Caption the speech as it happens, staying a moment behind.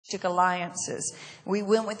alliances. We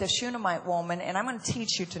went with a Shunammite woman, and I'm going to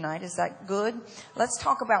teach you tonight. Is that good? Let's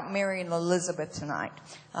talk about Mary and Elizabeth tonight.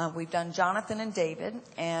 We've done Jonathan and David,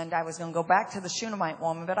 and I was going to go back to the Shunammite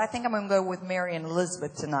woman, but I think I'm going to go with Mary and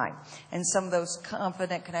Elizabeth tonight and some of those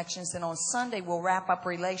confident connections. And on Sunday, we'll wrap up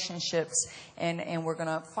relationships, and we're going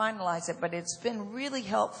to finalize it. But it's been really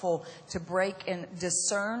helpful to break and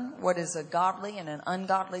discern what is a godly and an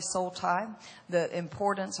ungodly soul tie, the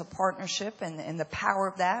importance of partnership and the power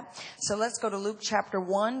of that. So let's go to Luke chapter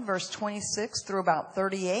 1, verse 26 through about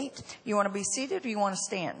 38. You want to be seated or you want to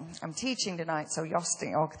stand? I'm teaching tonight, so y'all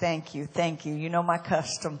stand. Oh, thank you. Thank you. You know my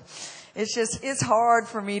custom. It's hard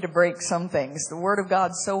for me to break some things. The Word of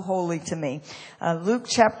God's so holy to me. Luke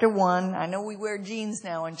chapter 1. I know we wear jeans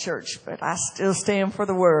now in church, but I still stand for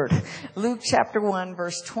the Word. Luke chapter 1,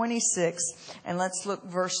 verse 26. And let's look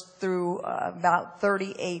verse through about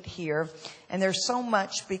 38 here. And there's so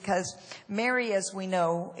much because Mary, as we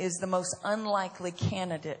know, is the most unlikely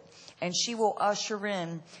candidate. And she will usher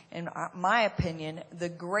in my opinion, the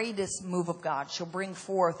greatest move of God. She'll bring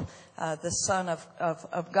forth the Son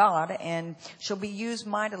of God, and she'll be used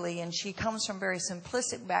mightily. And she comes from a very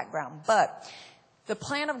simplistic background. But the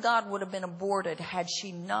plan of God would have been aborted had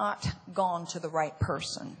she not gone to the right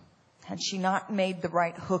person, had she not made the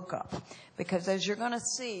right hookup. Because as you're going to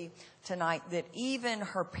see tonight, that even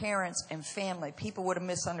her parents and family, people would have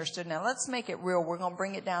misunderstood. Now, let's make it real. We're going to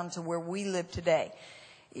bring it down to where we live today.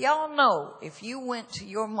 Y'all know if you went to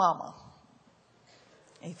your mama,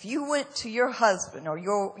 if you went to your husband or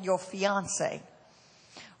your fiance,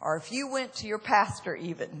 or if you went to your pastor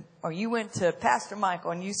even, or you went to Pastor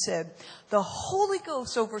Michael and you said, the Holy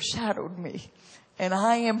Ghost overshadowed me and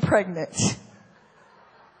I am pregnant.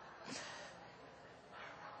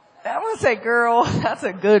 I would say, girl, that's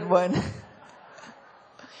a good one.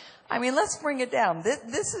 I mean, let's bring it down.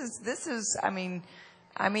 This is, I mean,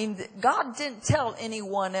 God didn't tell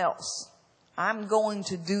anyone else, I'm going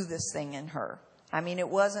to do this thing in her. I mean, it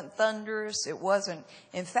wasn't thunderous. It wasn't.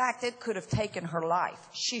 In fact, it could have taken her life.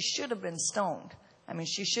 She should have been stoned. I mean,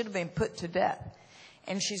 she should have been put to death.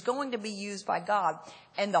 And she's going to be used by God.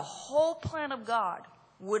 And the whole plan of God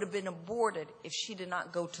would have been aborted if she did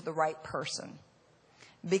not go to the right person.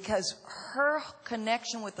 Because her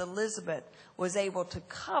connection with Elizabeth was able to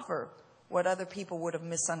cover what other people would have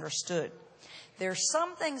misunderstood. There's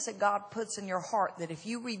some things that God puts in your heart that if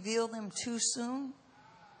you reveal them too soon,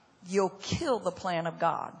 you'll kill the plan of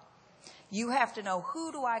God. You have to know,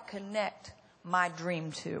 who do I connect my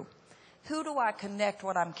dream to? Who do I connect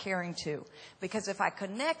what I'm carrying to? Because if I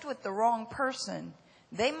connect with the wrong person,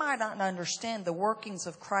 they might not understand the workings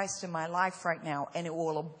of Christ in my life right now, and it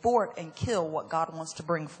will abort and kill what God wants to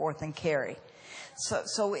bring forth and carry.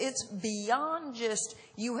 So it's beyond just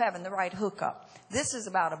you having the right hookup. This is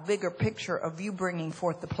about a bigger picture of you bringing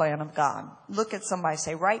forth the plan of God. Look at somebody,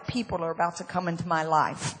 say, right people are about to come into my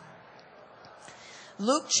life.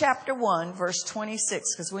 Luke chapter 1, verse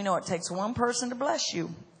 26, because we know it takes one person to bless you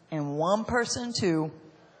and one person to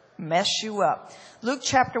mess you up. Luke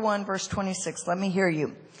chapter 1, verse 26. Let me hear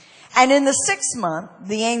you. And in the 6th month,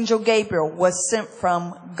 the angel Gabriel was sent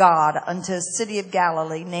from God unto a city of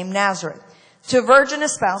Galilee named Nazareth, to a virgin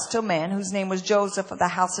espoused to a man whose name was Joseph of the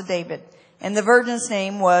house of David. And the virgin's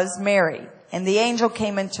name was Mary. And the angel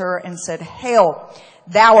came unto her and said, Hail,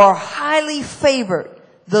 thou art highly favored.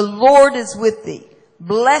 The Lord is with thee.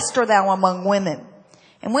 Blessed art thou among women.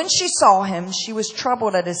 And when she saw him, she was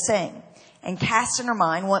troubled at his saying, and cast in her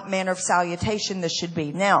mind what manner of salutation this should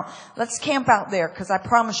be. Now, let's camp out there, because I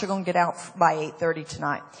promise you're going to get out by 8:30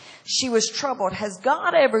 tonight. She was troubled. Has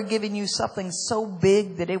God ever given you something so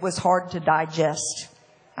big that it was hard to digest?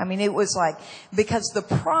 I mean, it was like, because the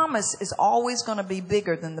promise is always going to be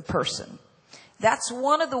bigger than the person. That's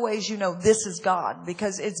one of the ways you know this is God,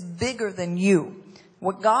 because it's bigger than you.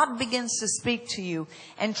 What God begins to speak to you,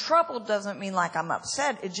 and trouble doesn't mean like I'm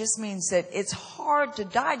upset. It just means that it's hard to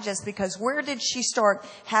digest, because where did she start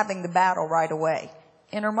having the battle right away?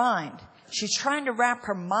 In her mind. She's trying to wrap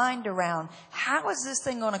her mind around, how is this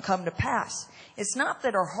thing going to come to pass? It's not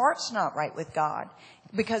that her heart's not right with God,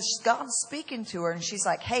 because God's speaking to her and she's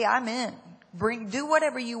like, hey, I'm in. Do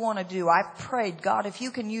whatever you want to do. I've prayed, God, if you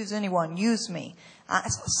can use anyone, use me.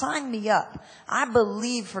 Sign me up. I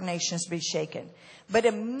believe for nations to be shaken. But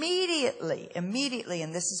immediately, and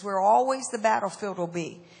this is where always the battlefield will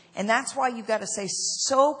be. And that's why you've got to stay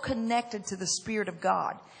so connected to the Spirit of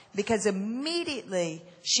God. Because immediately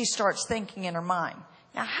she starts thinking in her mind.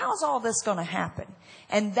 Now, how's all this going to happen?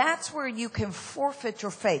 And that's where you can forfeit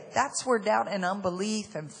your faith. That's where doubt and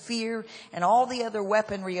unbelief and fear and all the other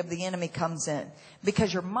weaponry of the enemy comes in.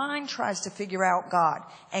 Because your mind tries to figure out God.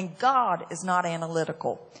 And God is not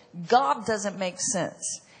analytical. God doesn't make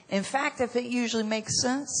sense. In fact, if it usually makes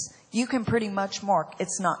sense, you can pretty much mark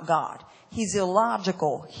it's not God. He's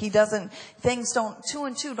illogical. Two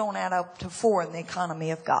and two don't add up to 4 in the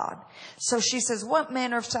economy of God. So she says, what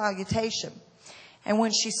manner of salutation? And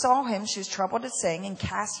when she saw him, she was troubled at saying and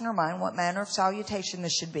cast in her mind what manner of salutation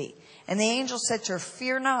this should be. And the angel said to her,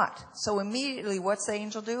 fear not. So immediately, what's the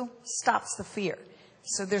angel do? Stops the fear.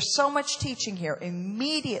 So there's so much teaching here.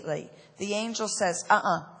 Immediately, the angel says,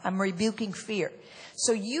 I'm rebuking fear.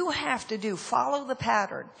 So you have to follow the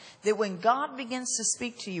pattern that when God begins to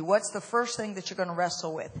speak to you, what's the first thing that you're going to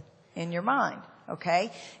wrestle with? In your mind.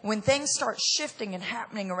 Okay? When things start shifting and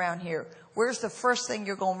happening around here, where's the first thing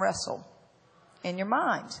you're going to wrestle? In your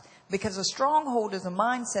mind. Because a stronghold is a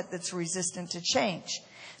mindset that's resistant to change.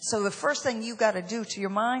 So the first thing you got to do to your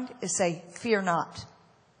mind is say, fear not.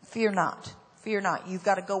 Fear not. Fear not. You've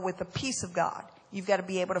got to go with the peace of God. You've got to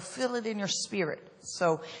be able to feel it in your spirit.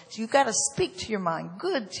 So you've got to speak to your mind.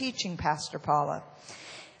 Good teaching, Pastor Paula.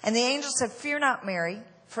 And the angel said, fear not, Mary,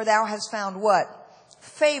 for thou hast found what?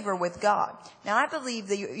 Favor with God. Now, I believe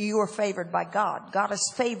that you are favored by God. God has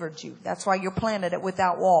favored you. That's why you're planted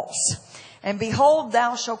without walls. And behold,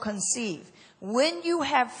 thou shalt conceive. When you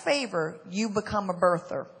have favor, you become a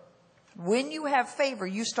birther. When you have favor,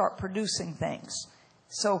 you start producing things.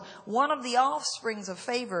 So one of the offsprings of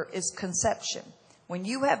favor is conception. When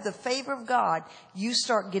you have the favor of God, you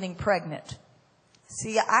start getting pregnant.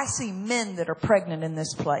 See, I see men that are pregnant in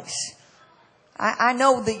this place. I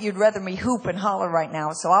know that you'd rather me hoop and holler right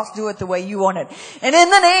now, so I'll do it the way you want it. And in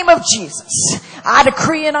the name of Jesus, I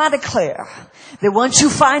decree and I declare that once you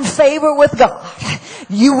find favor with God,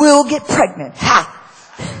 you will get pregnant. Ha!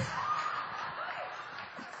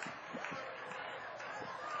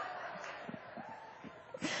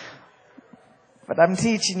 But I'm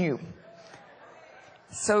teaching you.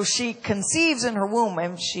 So she conceives in her womb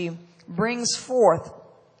and she brings forth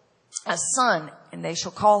a son, and they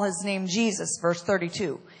shall call his name Jesus. Verse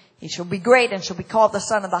 32. He shall be great and shall be called the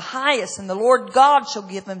Son of the Highest, and the Lord God shall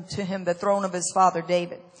give to him the throne of his father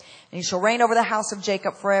David. And he shall reign over the house of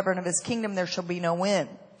Jacob forever, and of his kingdom there shall be no end.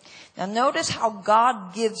 Now notice how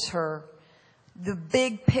God gives her the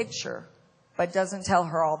big picture, but doesn't tell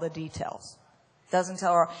her all the details. Doesn't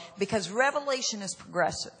tell her, because revelation is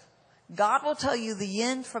progressive. God will tell you the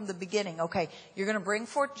end from the beginning. Okay, you're going to bring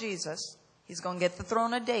forth Jesus. He's going to get the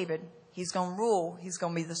throne of David. He's going to rule. He's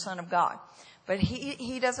going to be the Son of God. But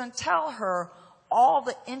he doesn't tell her all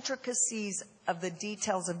the intricacies of the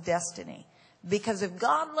details of destiny. Because if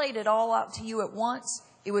God laid it all out to you at once,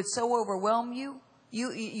 it would so overwhelm you,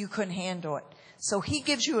 you couldn't handle it. So he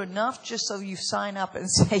gives you enough just so you sign up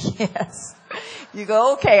and say yes. You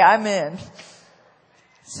go, okay, I'm in.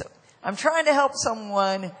 So I'm trying to help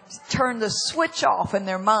someone turn the switch off in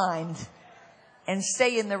their mind and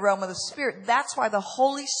stay in the realm of the Spirit. That's why the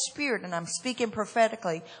Holy Spirit, and I'm speaking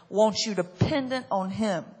prophetically, wants you dependent on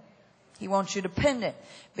Him. He wants you dependent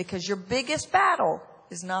because your biggest battle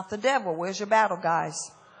is not the devil. Where's your battle, guys?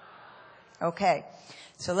 Okay,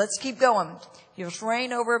 so let's keep going. You just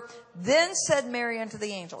reign over. Then said Mary unto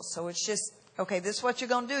the angels. So it's just, okay, this is what you're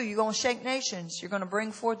going to do. You're going to shake nations. You're going to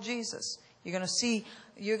bring forth Jesus. You're going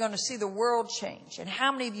to see the world change. And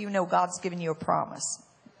how many of you know God's given you a promise?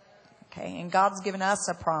 Okay, and God's given us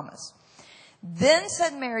a promise. Then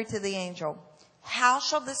said Mary to the angel, how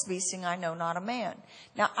shall this be, seeing I know not a man?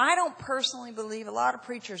 Now, I don't personally believe, a lot of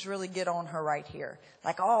preachers really get on her right here.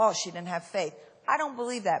 Like, oh, she didn't have faith. I don't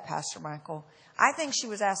believe that, Pastor Michael. I think she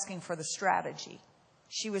was asking for the strategy.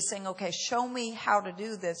 She was saying, okay, show me how to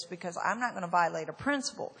do this because I'm not going to violate a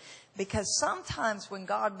principle. Because sometimes when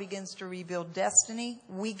God begins to reveal destiny,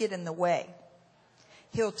 we get in the way.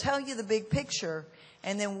 He'll tell you the big picture,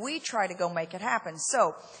 and then we try to go make it happen.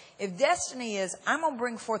 So if destiny is, I'm going to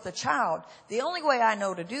bring forth a child, the only way I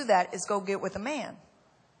know to do that is go get with a man.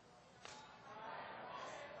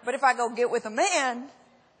 But if I go get with a man,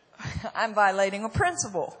 I'm violating a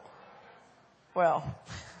principle. Well,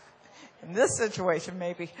 in this situation,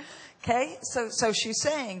 maybe. Okay? So she's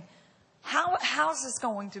saying, how's this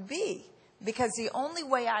going to be? Because the only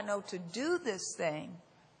way I know to do this thing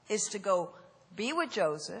is to go be with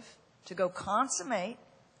Joseph, to go consummate,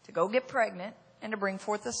 to go get pregnant, and to bring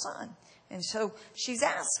forth a son. And so she's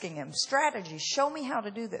asking him, strategy, show me how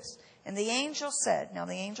to do this. And the angel said, now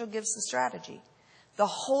the angel gives the strategy, the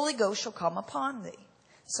Holy Ghost shall come upon thee.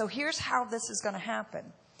 So here's how this is going to happen.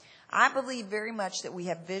 I believe very much that we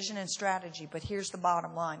have vision and strategy, but here's the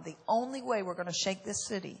bottom line. The only way we're going to shake this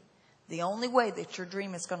city, the only way that your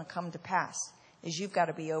dream is going to come to pass, is you've got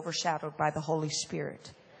to be overshadowed by the Holy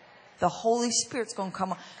Spirit. The Holy Spirit's going to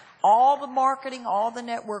come on. All the marketing, all the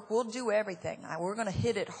network, we'll do everything. We're going to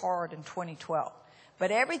hit it hard in 2012.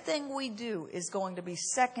 But everything we do is going to be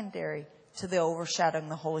secondary to the overshadowing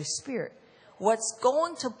the Holy Spirit. What's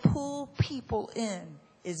going to pull people in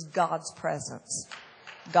is God's presence.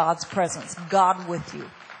 God's presence. God with you.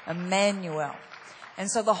 Emmanuel. And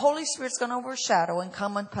so the Holy Spirit's going to overshadow and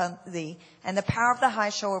come upon thee, and the power of the high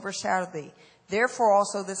shall overshadow thee. Therefore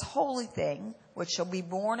also this holy thing, which shall be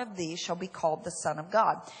born of thee, shall be called the Son of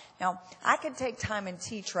God. Now, I can take time and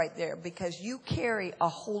teach right there, because you carry a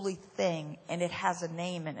holy thing and it has a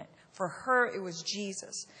name in it. For her, it was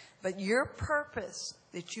Jesus. But your purpose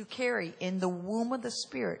that you carry in the womb of the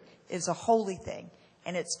Spirit is a holy thing.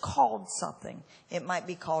 And it's called something. It might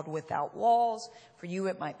be called Without Walls. For you,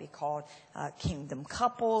 it might be called Kingdom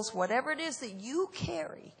Couples. Whatever it is that you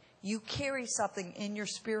carry something in your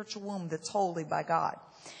spiritual womb that's holy by God.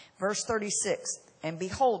 Verse 36, and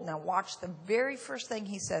behold, now watch the very first thing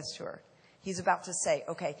he says to her. He's about to say,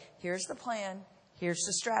 okay, here's the plan. Here's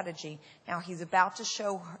the strategy. Now he's about to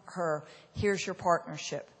show her, here's your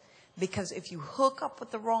partnership. Because if you hook up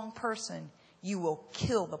with the wrong person, you will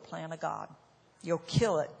kill the plan of God. You'll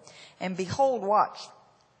kill it. And behold, watch.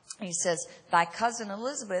 He says, thy cousin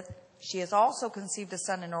Elizabeth, she has also conceived a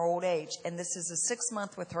son in her old age. And this is the 6th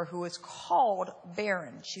month with her, who is called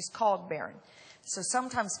barren. She's called barren. So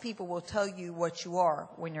sometimes people will tell you what you are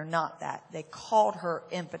when you're not that. They called her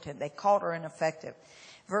impotent. They called her ineffective.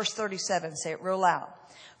 Verse 37, say it real loud.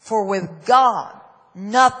 For with God,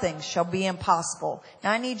 nothing shall be impossible.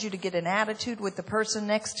 Now I need you to get an attitude with the person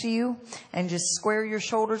next to you and just square your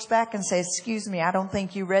shoulders back and say, excuse me, I don't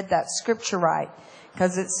think you read that scripture right.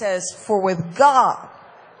 Because it says, for with God,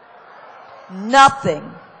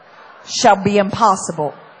 nothing shall be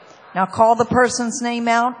impossible. Now call the person's name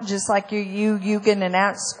out, just like you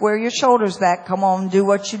can square your shoulders back. Come on, do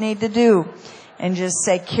what you need to do. And just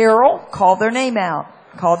say, Carol, call their name out.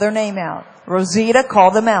 Call their name out. Rosita,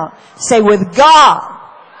 call them out. Say, with God,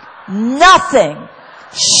 nothing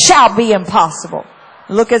shall be impossible.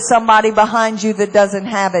 Look at somebody behind you that doesn't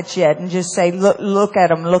have it yet and just say, look at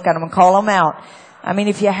them, and call them out. I mean,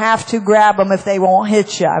 if you have to, grab them if they won't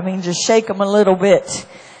hit you. I mean, just shake them a little bit.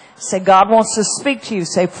 Say, God wants to speak to you.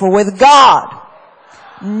 Say, for with God,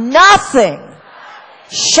 nothing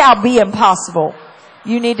shall be impossible.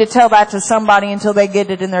 You need to tell that to somebody until they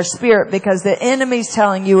get it in their spirit, because the enemy's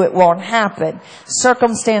telling you it won't happen.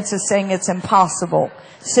 Circumstances saying it's impossible.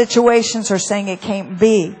 Situations are saying it can't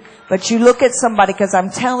be. But you look at somebody, because I'm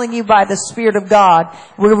telling you by the Spirit of God,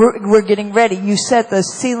 we're getting ready. You said the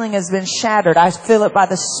ceiling has been shattered. I feel it by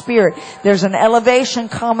the Spirit. There's an elevation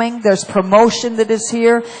coming. There's promotion that is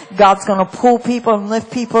here. God's going to pull people and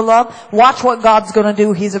lift people up. Watch what God's going to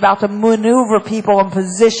do. He's about to maneuver people in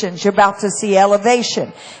positions. You're about to see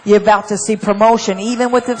elevation. You're about to see promotion.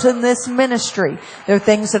 Even within this ministry, there are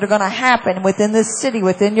things that are going to happen within this city,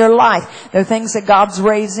 within your life. There are things that God's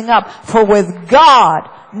raising up. For with God,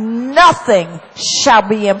 nothing shall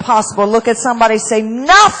be impossible. Look at somebody, say,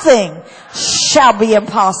 nothing shall be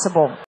impossible.